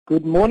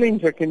Good morning,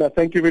 Shakina.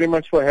 Thank you very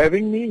much for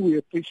having me. We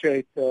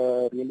appreciate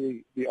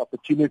really the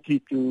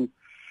opportunity to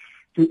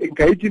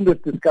engage in this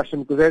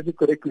discussion because, as you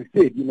correctly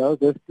said,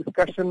 this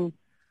discussion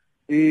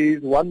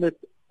is one that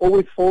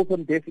always falls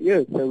on deaf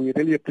ears, so we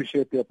really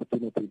appreciate the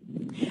opportunity.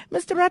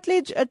 Mr.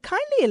 Rutledge,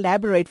 kindly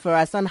elaborate for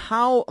us on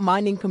how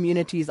mining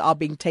communities are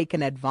being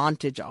taken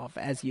advantage of,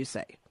 as you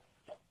say.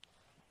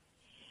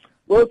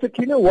 Well,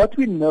 Sakina, what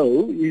we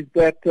know is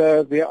that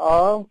there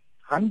are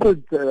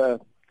hundreds,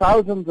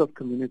 thousands of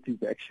communities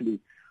actually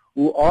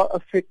who are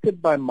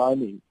affected by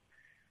mining.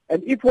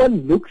 And if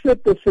one looks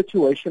at the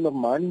situation of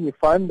mining, you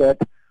find that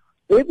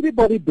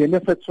everybody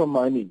benefits from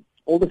mining,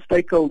 all the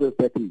stakeholders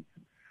that is.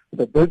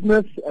 The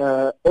business,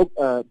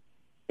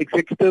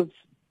 executives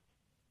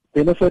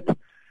benefit,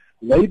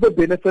 labor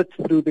benefits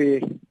through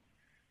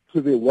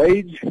their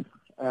wage,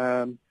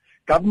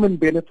 government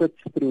benefits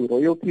through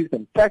royalties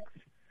and tax,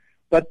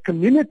 but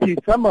communities,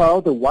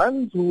 somehow the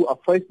ones who are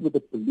faced with the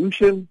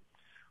pollution,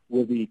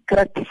 with the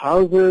cracked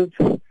houses,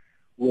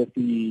 with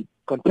the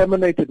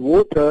contaminated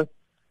water,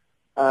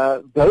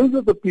 those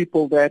are the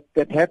people that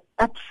have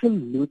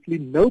absolutely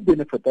no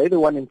benefit. They're the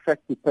one, in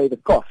fact, who pay the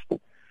cost.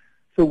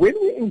 So when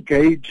we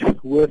engage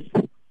with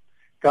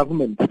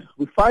government,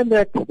 we find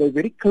that they're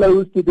very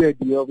close to the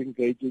idea of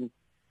engaging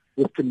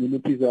with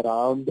communities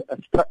around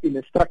in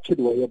a structured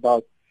way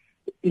about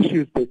the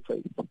issues they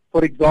face.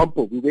 For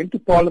example, we went to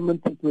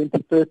Parliament in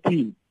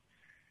 2013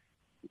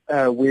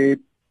 where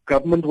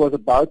government was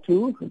about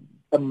to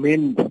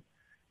amend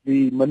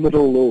the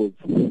mineral laws.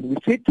 We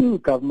said to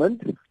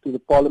government, to the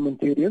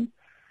parliamentarians,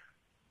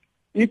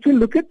 if you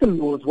look at the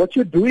laws, what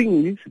you're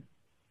doing is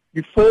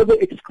you're further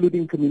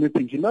excluding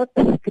communities. You're not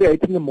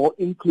creating a more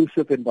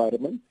inclusive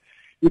environment.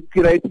 You're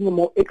creating a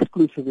more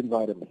exclusive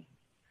environment.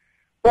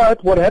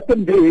 But what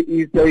happened there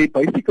is they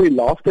basically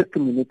laughed at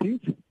communities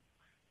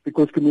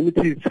because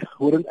communities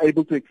weren't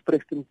able to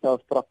express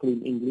themselves properly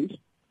in English.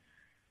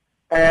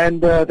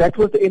 And that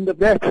was the end of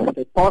that.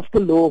 They passed the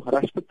law,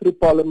 rushed it through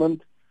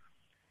Parliament,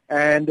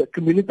 and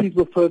communities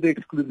were further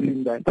excluded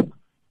in that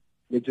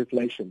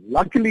legislation.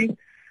 Luckily,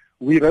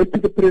 we wrote to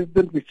the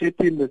President, we said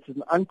to him this is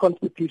an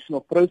unconstitutional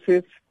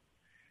process,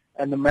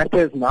 and the matter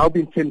has now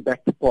been sent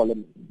back to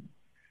Parliament.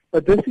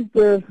 But this is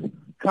the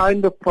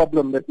kind of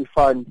problem that we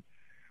find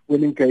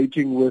when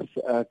engaging with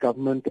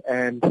government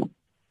and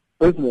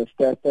business,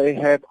 that they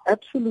have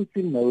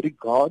absolutely no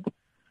regard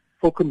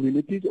for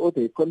communities or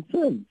their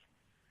concerns.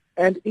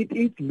 And it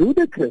is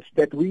ludicrous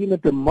that we in a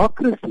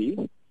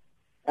democracy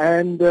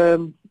and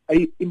an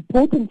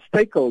important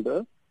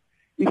stakeholder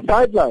is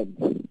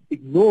sidelined,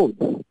 ignored,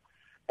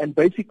 and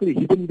basically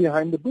hidden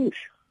behind the bush.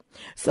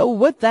 So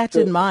with that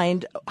in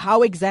mind,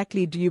 how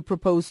exactly do you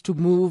propose to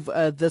move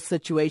this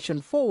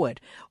situation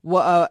forward?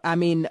 Well,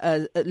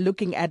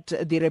 looking at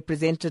the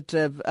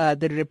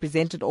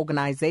represented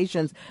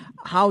organizations,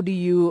 how do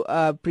you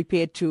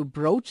prepare to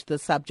broach the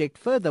subject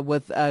further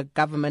with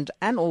government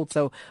and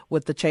also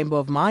with the Chamber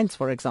of Mines,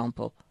 for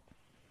example?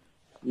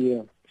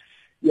 Yeah.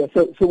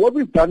 So what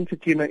we've done,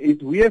 Sakina,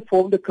 is we have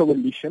formed a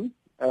coalition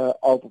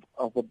of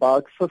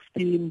about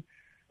 15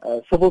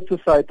 civil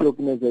society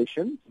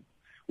organizations,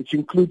 which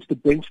includes the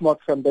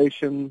Benchmark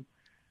Foundation,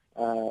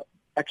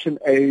 Action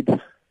Aid,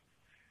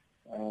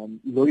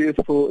 Lawyers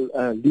for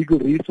Legal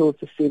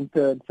Resources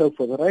Center, and so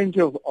forth, a range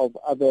of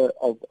other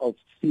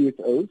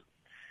CSOs,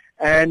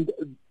 and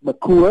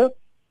Makua,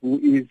 who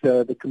is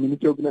the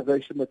community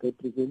organization that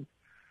represents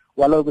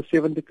well over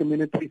 70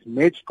 communities,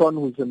 MEDCON,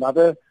 who's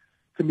another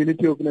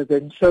community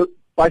organization. So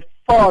by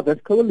far, this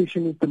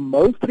coalition is the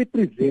most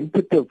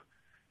representative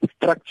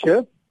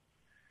structure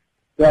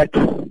that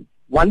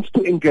wants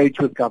to engage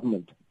with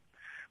government.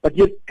 But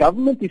yet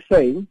government is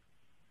saying,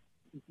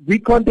 we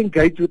can't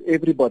engage with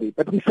everybody.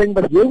 But we're saying,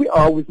 but here we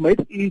are, we've made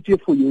it easier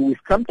for you,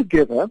 we've come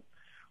together,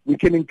 we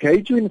can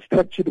engage you in a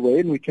structured way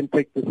and we can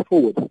take this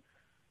forward.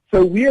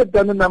 So we have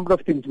done a number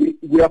of things.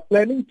 We are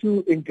planning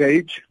to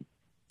engage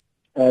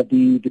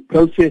the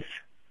process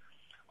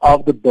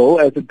of the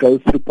bill as it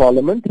goes through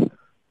Parliament.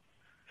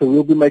 So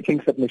we'll be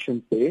making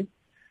submissions there.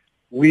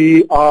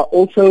 We are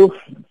also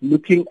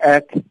looking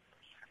at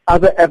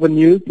other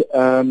avenues,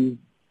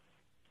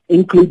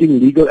 including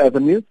legal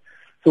avenues.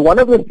 So one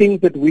of the things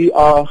that we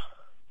are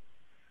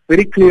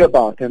very clear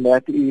about, and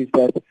that is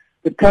that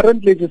the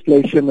current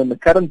legislation and the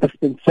current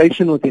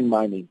dispensation within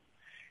mining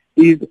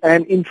is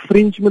an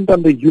infringement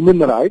on the human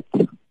rights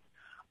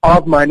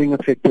of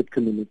mining-affected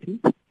communities.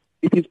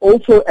 It is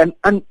also an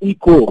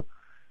unequal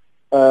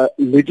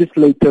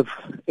legislative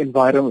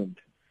environment.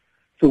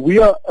 So we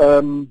are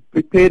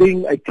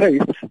preparing a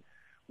case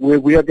where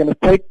we are going to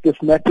take this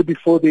matter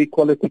before the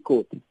Equality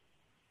Court.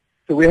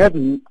 So we have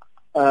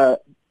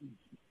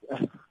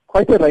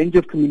quite a range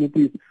of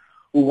communities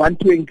who want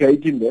to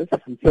engage in this.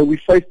 And so we're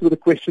faced with the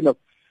question of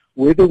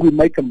whether we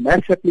make a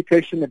mass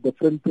application at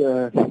different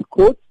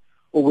courts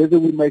or whether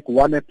we make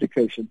one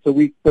application. So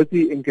we're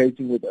busy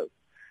engaging with those.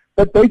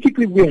 But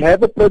basically we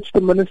have approached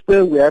the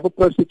minister, we have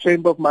approached the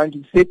Chamber of Mines,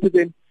 we said to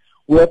them,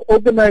 we have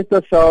organized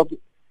ourselves,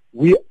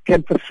 we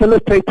can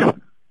facilitate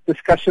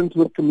discussions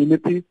with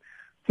communities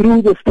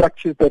through the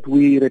structures that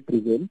we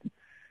represent.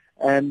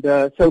 And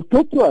so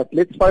talk to us.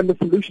 Let's find a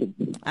solution.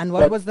 And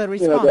what was the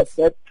response?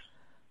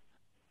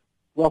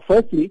 Well,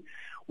 firstly,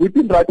 we've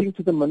been writing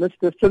to the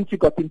minister since he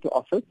got into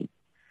office,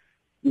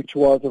 which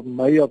was of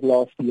May of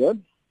last year.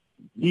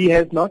 He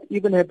has not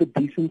even had the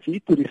decency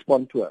to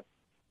respond to us.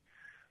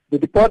 The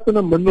Department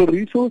of Mineral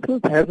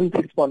Resources hasn't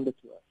responded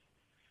to us.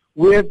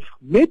 We have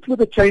met with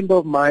the Chamber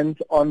of Mines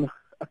on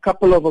a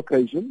couple of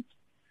occasions.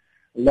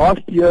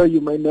 Last year,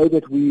 you may know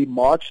that we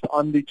marched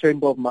on the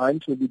Chamber of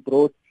Mines where we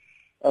brought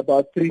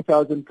about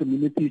 3,000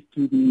 communities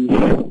to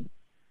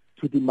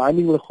the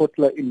mining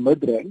Lekgotla in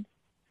Midrand.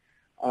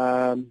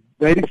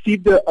 They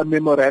received a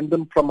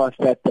memorandum from us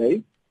that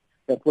day.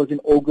 That was in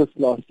August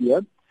last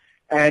year.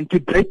 And to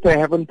date, they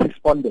haven't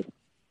responded.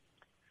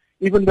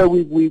 Even though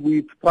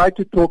we've tried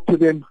to talk to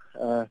them,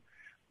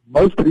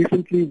 most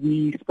recently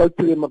we spoke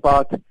to them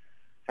about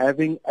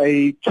having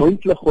a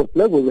joint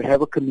Lekgotla, where we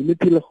have a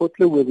community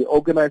Lekgotla, where we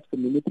organize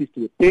communities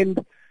to attend,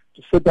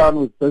 to sit down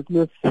with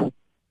business,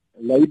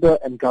 labor,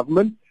 and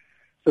government,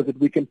 so that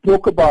we can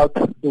talk about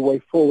the way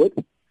forward.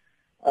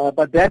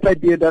 But that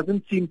idea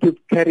doesn't seem to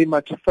carry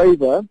much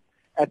favor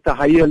at the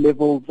higher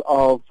levels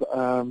of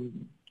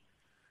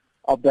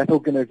that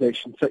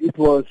organization. So it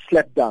was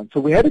slapped down. So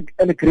we had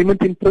an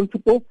agreement in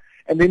principle,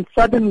 and then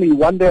suddenly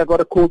one day I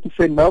got a call to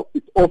say, no,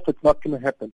 it's off, it's not going to happen.